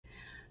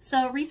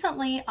So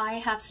recently I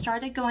have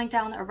started going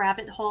down a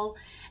rabbit hole,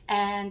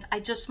 and I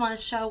just want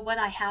to show what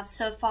I have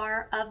so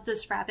far of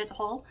this rabbit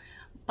hole.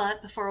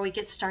 But before we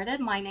get started,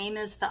 my name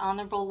is the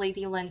Honorable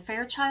Lady Lynn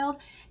Fairchild,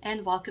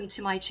 and welcome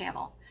to my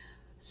channel.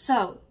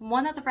 So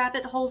one of the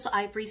rabbit holes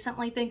I've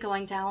recently been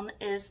going down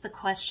is the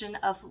question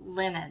of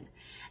linen.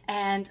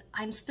 And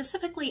I'm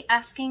specifically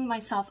asking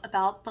myself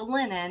about the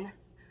linen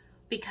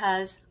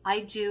because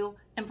I do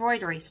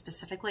embroidery.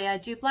 Specifically, I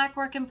do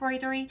blackwork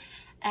embroidery,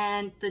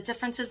 and the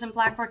differences in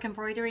blackwork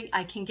embroidery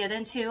I can get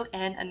into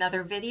in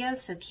another video,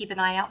 so keep an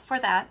eye out for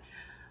that.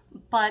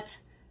 But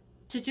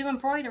to do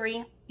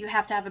embroidery, you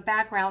have to have a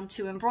background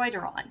to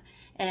embroider on.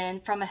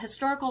 And from a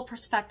historical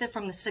perspective,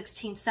 from the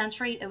 16th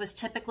century, it was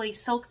typically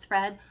silk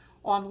thread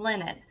on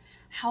linen.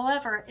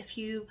 However, if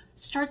you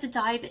start to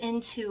dive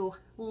into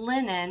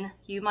linen,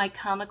 you might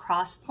come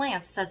across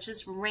plants such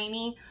as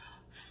ramie,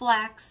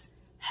 flax,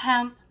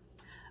 hemp.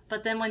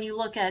 But then when you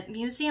look at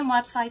museum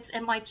websites, it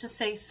might just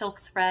say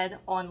silk thread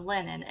on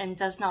linen and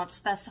does not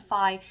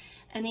specify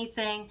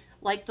anything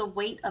like the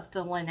weight of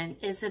the linen.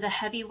 Is it a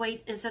heavy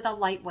weight? Is it a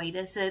lightweight?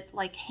 Is it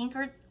like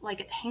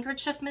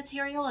handkerchief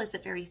material? Is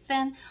it very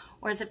thin,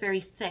 or is it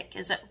very thick?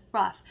 Is it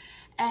rough?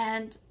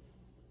 And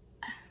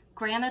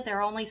granted, there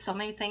are only so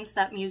many things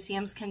that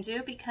museums can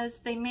do because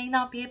they may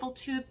not be able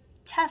to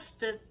test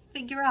to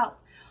figure out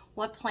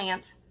what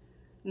plant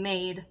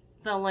made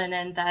the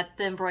linen that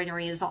the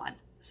embroidery is on.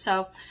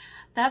 So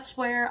that's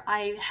where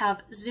I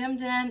have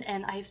zoomed in,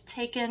 and I've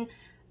taken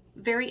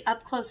very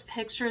up-close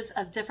pictures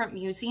of different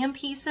museum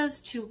pieces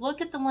to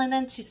look at the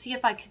linen to see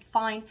if I could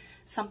find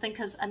something,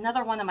 because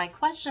another one of my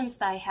questions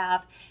that I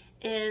have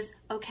is,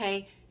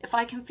 okay, if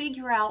I can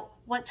figure out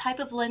what type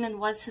of linen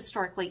was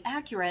historically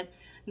accurate,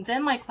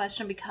 then my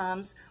question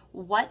becomes,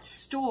 what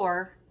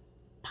store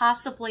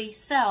possibly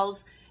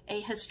sells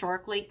a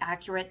historically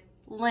accurate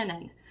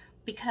linen?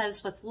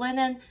 Because with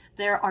linen,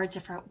 there are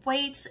different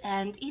weights,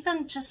 and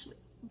even just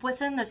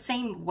within the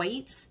same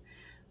weights,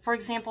 for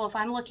example, if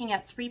I'm looking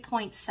at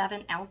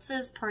 3.7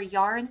 ounces per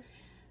yard,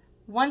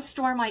 one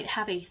store might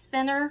have a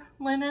thinner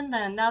linen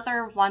than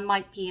another. One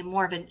might be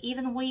more of an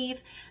even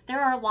weave.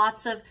 There are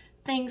lots of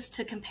things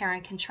to compare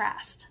and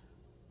contrast.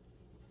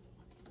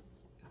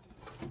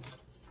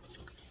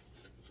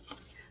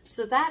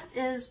 So that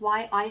is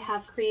why I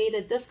have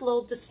created this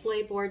little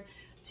display board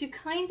to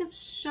kind of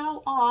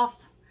show off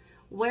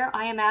where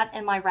I am at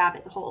in my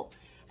rabbit hole.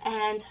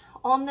 And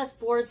on this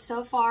board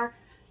so far,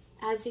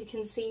 as you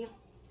can see,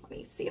 let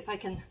me see if I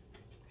can.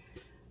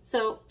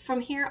 So from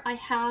here, I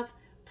have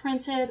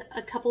printed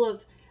a couple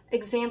of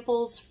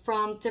examples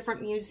from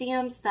different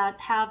museums that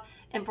have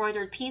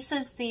embroidered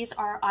pieces. These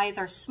are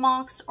either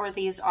smocks or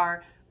these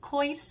are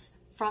coifs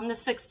from the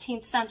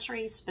 16th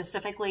century,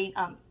 specifically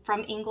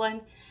from England.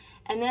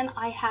 And then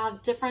I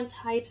have different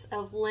types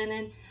of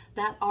linen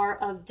that are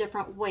of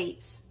different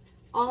weights,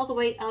 all the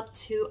way up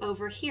to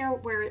over here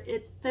where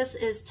this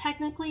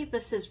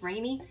is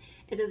ramie.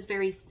 It is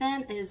very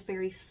thin, it is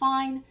very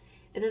fine,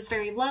 it is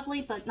very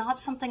lovely, but not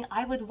something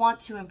I would want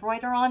to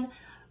embroider on,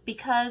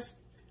 because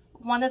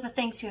one of the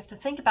things you have to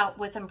think about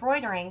with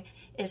embroidering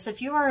is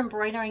if you are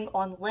embroidering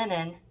on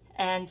linen,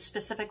 and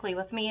specifically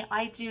with me,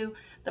 I do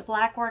the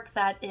black work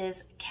that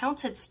is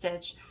counted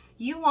stitch,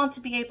 you want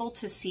to be able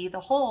to see the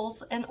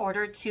holes in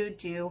order to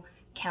do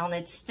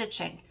counted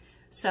stitching.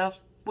 So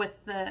with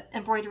the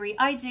embroidery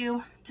I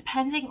do,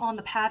 depending on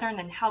the pattern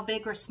and how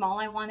big or small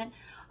I want it,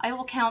 I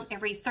will count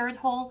every third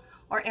hole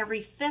or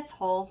every fifth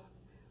hole,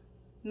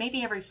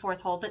 maybe every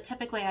fourth hole, but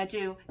typically I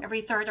do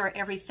every third or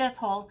every fifth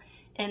hole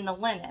in the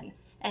linen.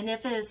 And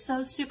if it is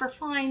so super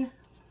fine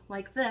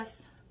like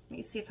this, let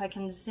me see if I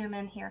can zoom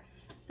in here.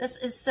 This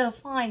is so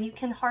fine, you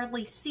can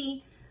hardly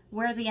see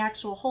where the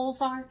actual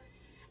holes are.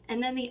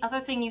 And then the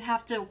other thing you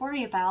have to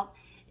worry about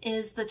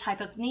is the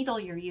type of needle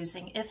you're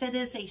using. If it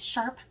is a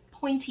sharp,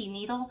 pointy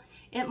needle,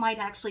 it might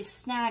actually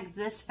snag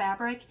this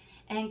fabric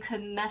and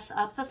could mess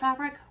up the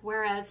fabric,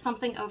 whereas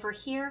something over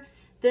here,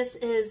 this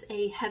is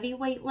a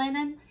heavyweight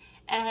linen,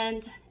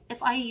 and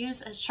if I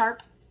use a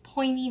sharp,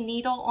 pointy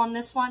needle on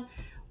this one,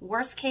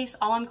 worst case,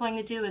 all I'm going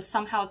to do is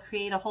somehow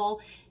create a hole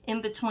in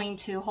between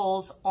two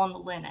holes on the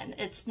linen.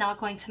 It's not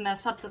going to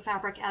mess up the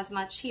fabric as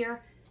much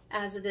here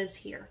as it is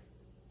here.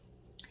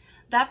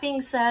 That being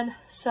said,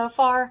 so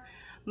far,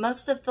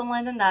 most of the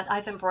linen that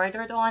I've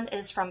embroidered on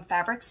is from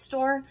Fabric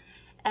Store,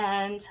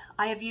 and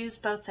I have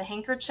used both the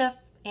handkerchief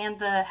and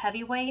the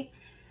heavyweight.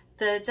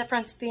 The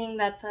difference being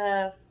that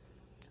the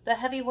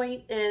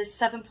heavyweight is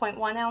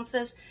 7.1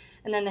 ounces,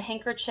 and then the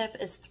handkerchief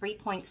is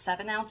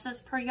 3.7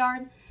 ounces per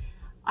yard.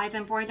 I've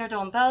embroidered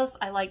on both.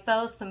 I like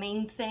both. The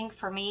main thing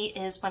for me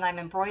is when I'm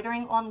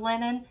embroidering on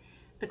linen,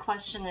 the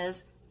question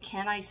is,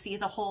 can I see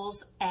the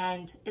holes,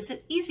 and is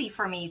it easy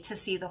for me to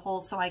see the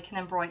holes so I can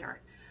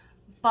embroider?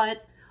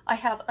 But I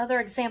have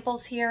other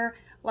examples here,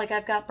 like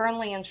I've got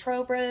Burnley and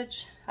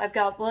Trowbridge, I've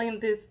got William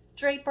Booth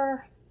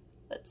Draper,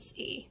 let's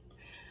see,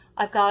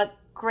 I've got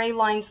Gray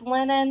Lines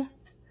Linen.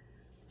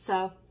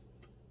 So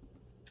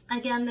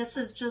again, this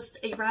is just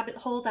a rabbit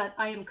hole that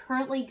I am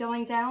currently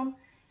going down.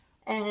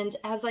 And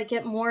as I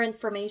get more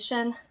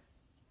information,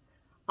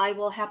 I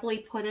will happily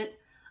put it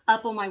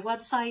up on my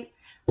website,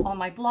 on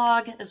my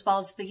blog, as well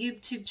as the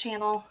YouTube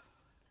channel.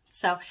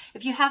 So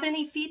if you have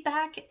any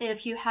feedback,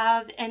 if you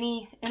have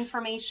any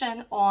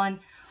information on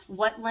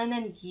what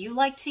linen you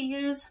like to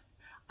use,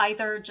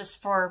 either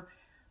just for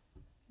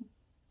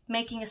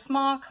making a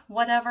smock,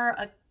 whatever,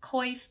 a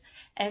coif,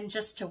 and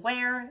just to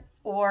wear,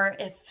 or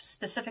if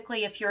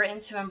specifically if you're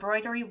into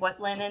embroidery,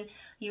 what linen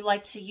you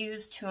like to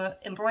use to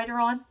embroider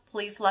on,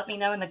 please let me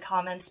know in the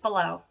comments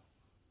below.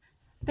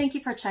 Thank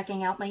you for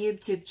checking out my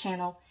YouTube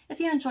channel. If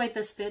you enjoyed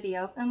this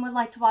video and would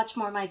like to watch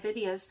more of my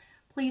videos,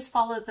 please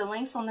follow the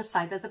links on the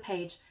side of the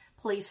page.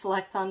 Please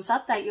select thumbs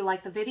up that you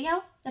like the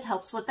video. It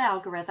helps with the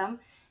algorithm.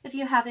 If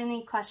you have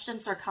any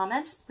questions or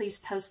comments, please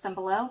post them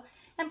below.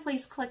 And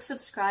please click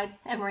subscribe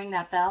and ring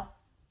that bell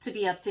to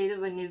be updated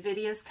when new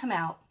videos come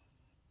out.